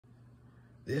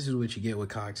This is what you get with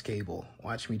Cox Cable.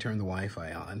 Watch me turn the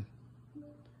Wi-Fi on.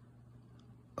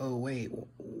 Oh wait,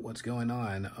 what's going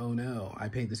on? Oh no, I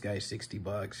paid this guy 60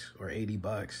 bucks or 80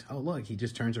 bucks. Oh look, he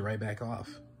just turns it right back off.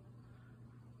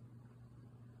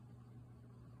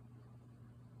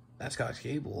 That's Cox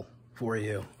Cable for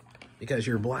you because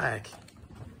you're black.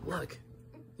 Look,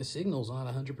 the signal's on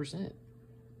 100%.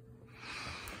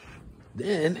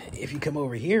 Then, if you come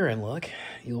over here and look,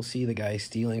 you'll see the guy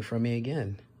stealing from me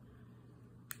again.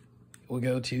 We'll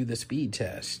go to the speed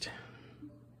test.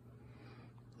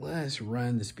 Let's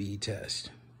run the speed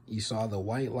test. You saw the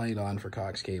white light on for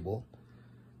Cox Cable,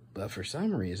 but for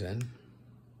some reason,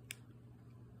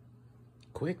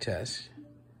 quick test,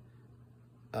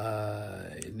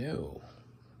 no.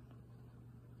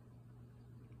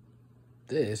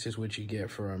 This is what you get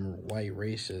from white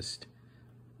racist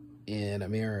in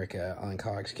America on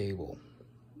Cox Cable.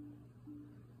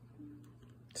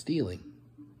 Stealing.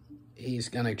 He's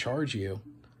gonna charge you,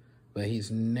 but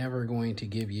he's never going to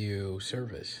give you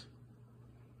service.